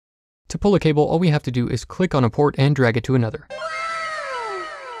To pull a cable, all we have to do is click on a port and drag it to another.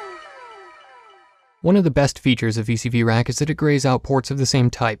 One of the best features of VCV Rack is that it grays out ports of the same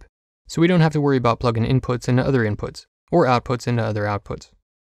type, so we don't have to worry about plugging inputs into other inputs, or outputs into other outputs.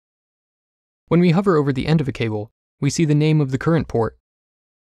 When we hover over the end of a cable, we see the name of the current port,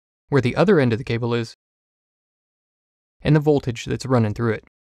 where the other end of the cable is, and the voltage that's running through it.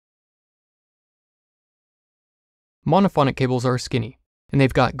 Monophonic cables are skinny, and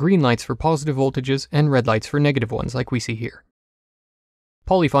they've got green lights for positive voltages and red lights for negative ones like we see here.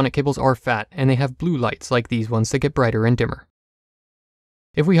 Polyphonic cables are fat, and they have blue lights like these ones that get brighter and dimmer.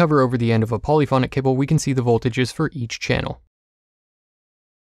 If we hover over the end of a polyphonic cable, we can see the voltages for each channel.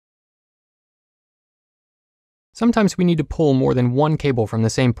 Sometimes we need to pull more than one cable from the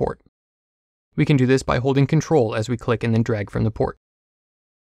same port. We can do this by holding Control as we click and then drag from the port.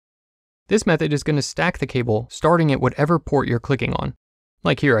 This method is going to stack the cable starting at whatever port you're clicking on.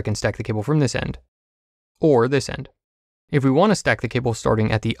 Like here, I can stack the cable from this end, or this end. If we want to stack the cable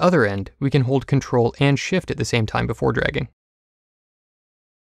starting at the other end, we can hold Control and Shift at the same time before dragging.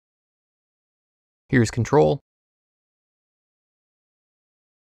 Here's Control.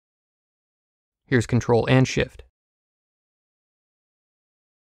 Here's Control and Shift.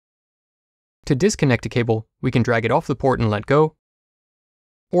 To disconnect a cable, we can drag it off the port and let go,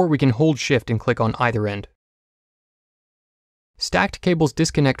 or we can hold Shift and click on either end. Stacked cables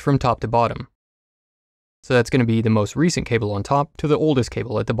disconnect from top to bottom. So that's going to be the most recent cable on top to the oldest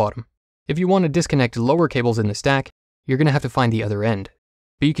cable at the bottom. If you want to disconnect lower cables in the stack, you're going to have to find the other end,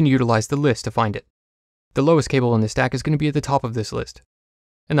 but you can utilize the list to find it. The lowest cable in the stack is going to be at the top of this list,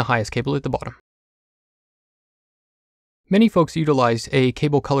 and the highest cable at the bottom. Many folks utilized a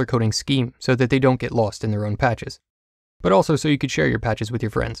cable color coding scheme so that they don't get lost in their own patches, but also so you could share your patches with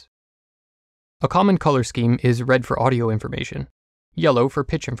your friends. A common color scheme is red for audio information, yellow for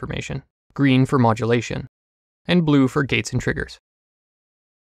pitch information, green for modulation, and blue for gates and triggers.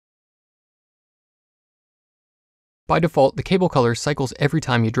 By default, the cable color cycles every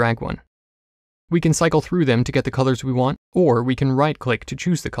time you drag one. We can cycle through them to get the colors we want, or we can right-click to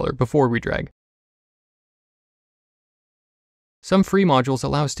choose the color before we drag. Some free modules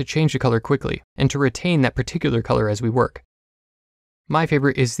allow us to change the color quickly, and to retain that particular color as we work. My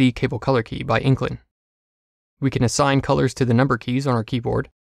favorite is the Cable Color Key by Inkling. We can assign colors to the number keys on our keyboard,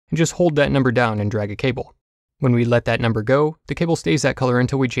 and just hold that number down and drag a cable. When we let that number go, the cable stays that color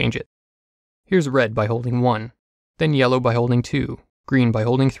until we change it. Here's red by holding 1, then yellow by holding 2, green by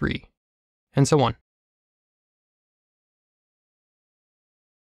holding 3, and so on.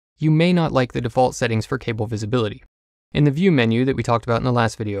 You may not like the default settings for cable visibility. In the View menu that we talked about in the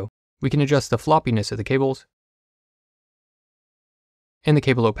last video, we can adjust the floppiness of the cables and the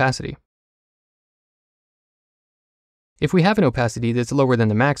cable opacity. If we have an opacity that's lower than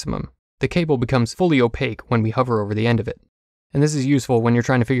the maximum, the cable becomes fully opaque when we hover over the end of it, and this is useful when you're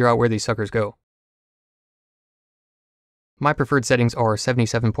trying to figure out where these suckers go. My preferred settings are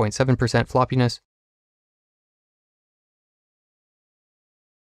 77.7% floppiness,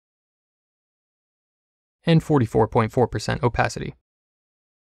 and 44.4% opacity.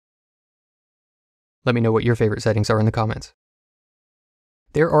 Let me know what your favorite settings are in the comments.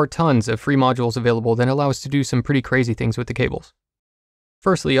 There are tons of free modules available that allow us to do some pretty crazy things with the cables.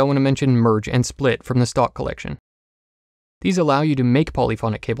 Firstly, I want to mention Merge and Split from the stock collection. These allow you to make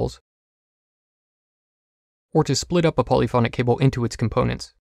polyphonic cables, or to split up a polyphonic cable into its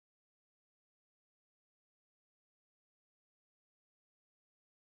components.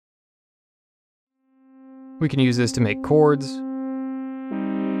 We can use this to make chords,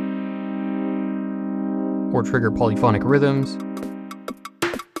 or trigger polyphonic rhythms,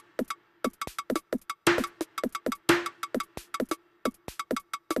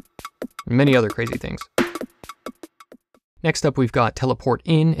 and many other crazy things. Next up, we've got Teleport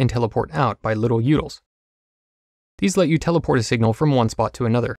In and Teleport Out by Little Utils. These let you teleport a signal from one spot to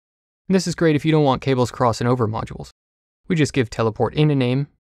another. And this is great if you don't want cables crossing over modules. We just give Teleport In a name,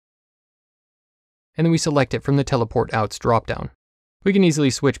 and then we select it from the Teleport Out's dropdown. We can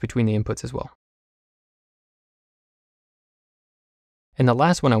easily switch between the inputs as well. And the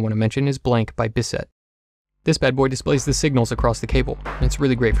last one I want to mention is Blank by Bisset. This bad boy displays the signals across the cable, and it's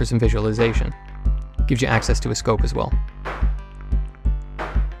really great for some visualization. Gives you access to a scope as well.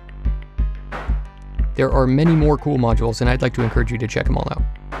 There are many more cool modules, and I'd like to encourage you to check them all out.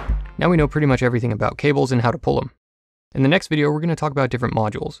 Now we know pretty much everything about cables and how to pull them. In the next video, we're going to talk about different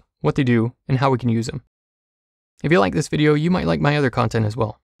modules, what they do, and how we can use them. If you like this video, you might like my other content as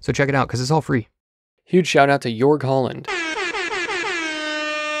well, so check it out because it's all free. Huge shout out to Jorg Holland.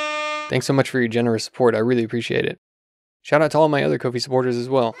 Thanks so much for your generous support, I really appreciate it. Shout out to all my other Ko-fi supporters as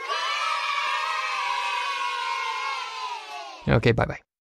well. Okay, bye-bye.